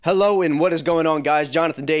Hello and what is going on, guys?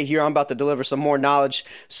 Jonathan Day here. I'm about to deliver some more knowledge.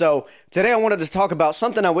 So today I wanted to talk about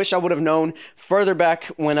something I wish I would have known further back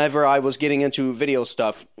whenever I was getting into video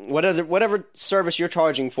stuff. Whatever service you're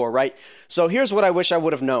charging for, right? So here's what I wish I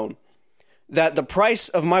would have known. That the price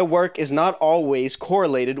of my work is not always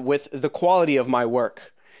correlated with the quality of my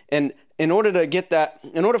work. And in order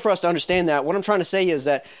for us to understand that, what I'm trying to say is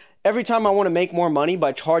that every time I want to make more money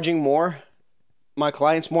by charging my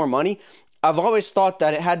clients more money, I've always thought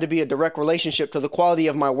that it had to be a direct relationship to the quality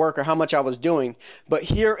of my work or how much I was doing. But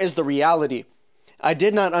here is the reality. I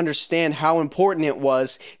did not understand how important it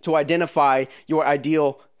was to identify your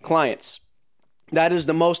ideal clients. That is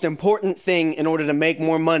the most important thing in order to make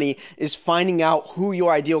more money, is finding out who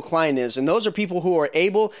your ideal client is. And those are people who are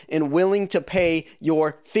able and willing to pay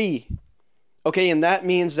your fee. Okay, and that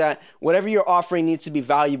means that whatever you're offering needs to be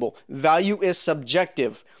valuable. Value is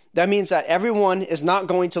subjective. That means that everyone is not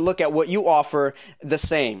going to look at what you offer the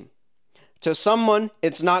same. To someone,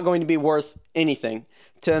 it's not going to be worth anything.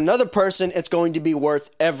 To another person, it's going to be worth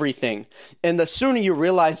everything. And the sooner you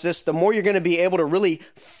realize this, the more you're going to be able to really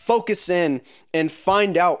focus in and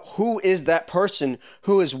find out who is that person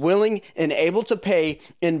who is willing and able to pay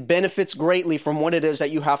and benefits greatly from what it is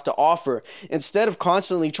that you have to offer. Instead of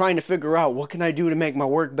constantly trying to figure out, what can I do to make my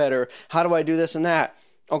work better? How do I do this and that?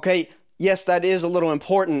 Okay. Yes, that is a little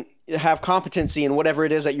important to have competency in whatever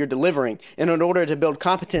it is that you're delivering. And in order to build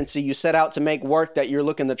competency, you set out to make work that you're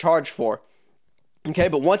looking to charge for. Okay,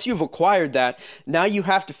 but once you've acquired that, now you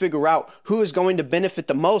have to figure out who is going to benefit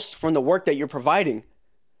the most from the work that you're providing.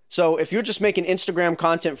 So if you're just making Instagram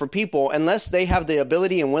content for people, unless they have the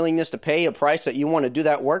ability and willingness to pay a price that you want to do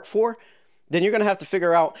that work for, then you're going to have to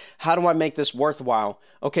figure out, how do I make this worthwhile?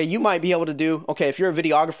 Okay, you might be able to if you're a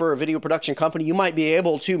videographer or a video production company, you might be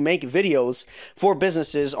able to make videos for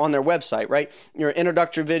businesses on their website, right? Your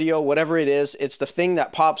introductory video, whatever it is, it's the thing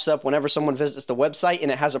that pops up whenever someone visits the website,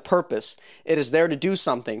 and it has a purpose. It is there to do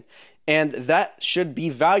something, and that should be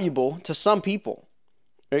valuable to some people.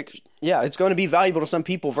 Yeah, it's going to be valuable to some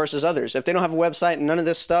people versus others. If they don't have a website and none of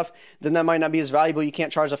this stuff, then that might not be as valuable. You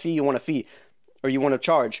can't charge a fee, you want a fee, or you want to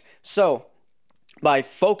charge. So by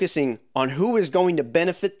focusing on who is going to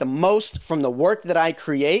benefit the most from the work that I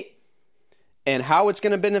create and how it's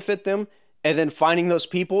going to benefit them, and then finding those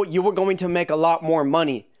people, you are going to make a lot more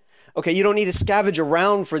money. Okay, you don't need to scavenge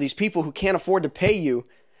around for these people who can't afford to pay you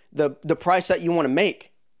the price that you want to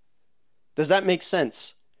make. Does that make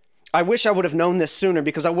sense? I wish I would have known this sooner,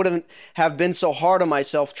 because I wouldn't have been so hard on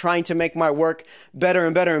myself trying to make my work better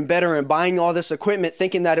and better and better and buying all this equipment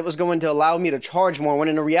thinking that it was going to allow me to charge more, when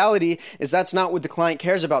in reality is that's not what the client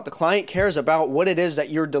cares about. The client cares about what it is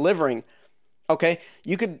that you're delivering. Okay,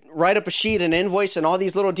 you could write up a sheet, an invoice, and all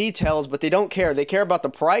these little details, but they don't care. They care about the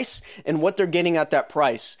price and what they're getting at that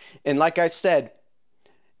price. And like I said,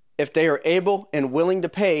 if they are able and willing to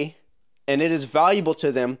pay and it is valuable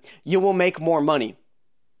to them, you will make more money.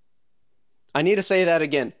 I need to say that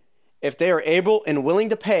again. If they are able and willing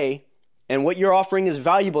to pay and what you're offering is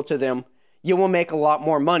valuable to them, you will make a lot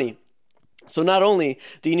more money. So not only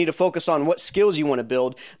do you need to focus on what skills you want to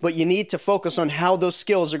build, but you need to focus on how those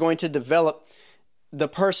skills are going to develop the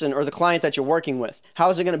person or the client that you're working with. How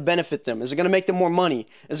is it going to benefit them? Is it going to make them more money?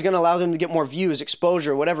 Is it going to allow them to get more views,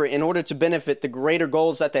 exposure, whatever, in order to benefit the greater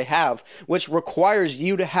goals that they have, which requires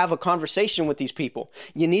you to have a conversation with these people.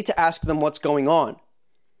 You need to ask them what's going on.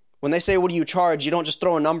 When they say, what do you charge? You don't just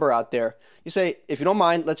throw a number out there. You say, if you don't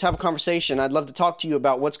mind, let's have a conversation. I'd love to talk to you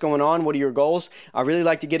about what's going on. What are your goals? I really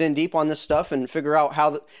like to get in deep on this stuff and figure out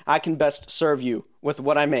how I can best serve you with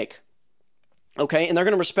what I make. Okay, and they're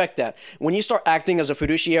going to respect that. When you start acting as a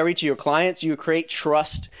fiduciary to your clients, you create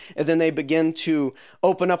trust, and then they begin to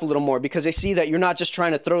open up a little more because they see that you're not just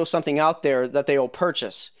trying to throw something out there that they will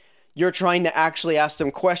purchase. You're trying to actually ask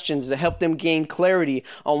them questions to help them gain clarity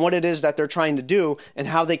on what it is that they're trying to do and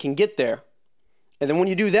how they can get there. And then when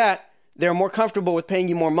you do that, they're more comfortable with paying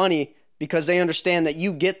you more money because they understand that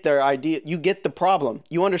you get their idea, you get the problem,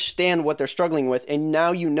 you understand what they're struggling with, and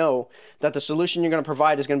now you know that the solution you're going to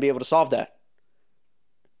provide is going to be able to solve that.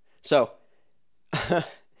 So,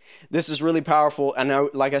 this is really powerful, and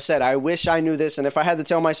like I said, I wish I knew this, and if I had to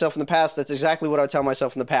tell myself in the past, that's exactly what I would tell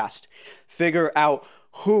myself in the past. Figure out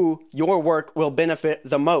who your work will benefit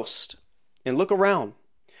the most. And look around.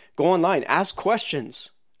 Go online. Ask questions.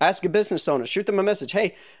 Ask a business owner. Shoot them a message.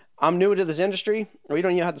 Hey, I'm new to this industry. Or you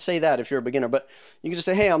don't even have to say that if you're a beginner. But you can just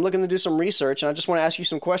say, hey, I'm looking to do some research. And I just want to ask you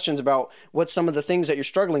some questions about what's some of the things that you're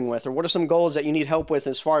struggling with. Or what are some goals that you need help with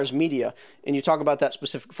as far as media. And you talk about that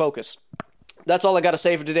specific focus. That's all I got to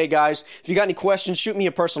say for today, guys. If you got any questions, shoot me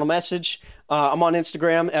a personal message. I'm on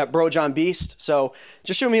Instagram at BroJohnBeast. So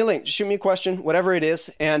just shoot me a link. Just shoot me a question, whatever it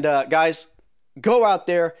is. And guys, go out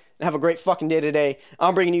there and have a great fucking day today.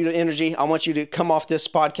 I'm bringing you the energy. I want you to come off this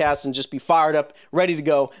podcast and just be fired up, ready to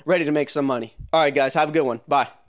go, ready to make some money. All right, guys, have a good one. Bye.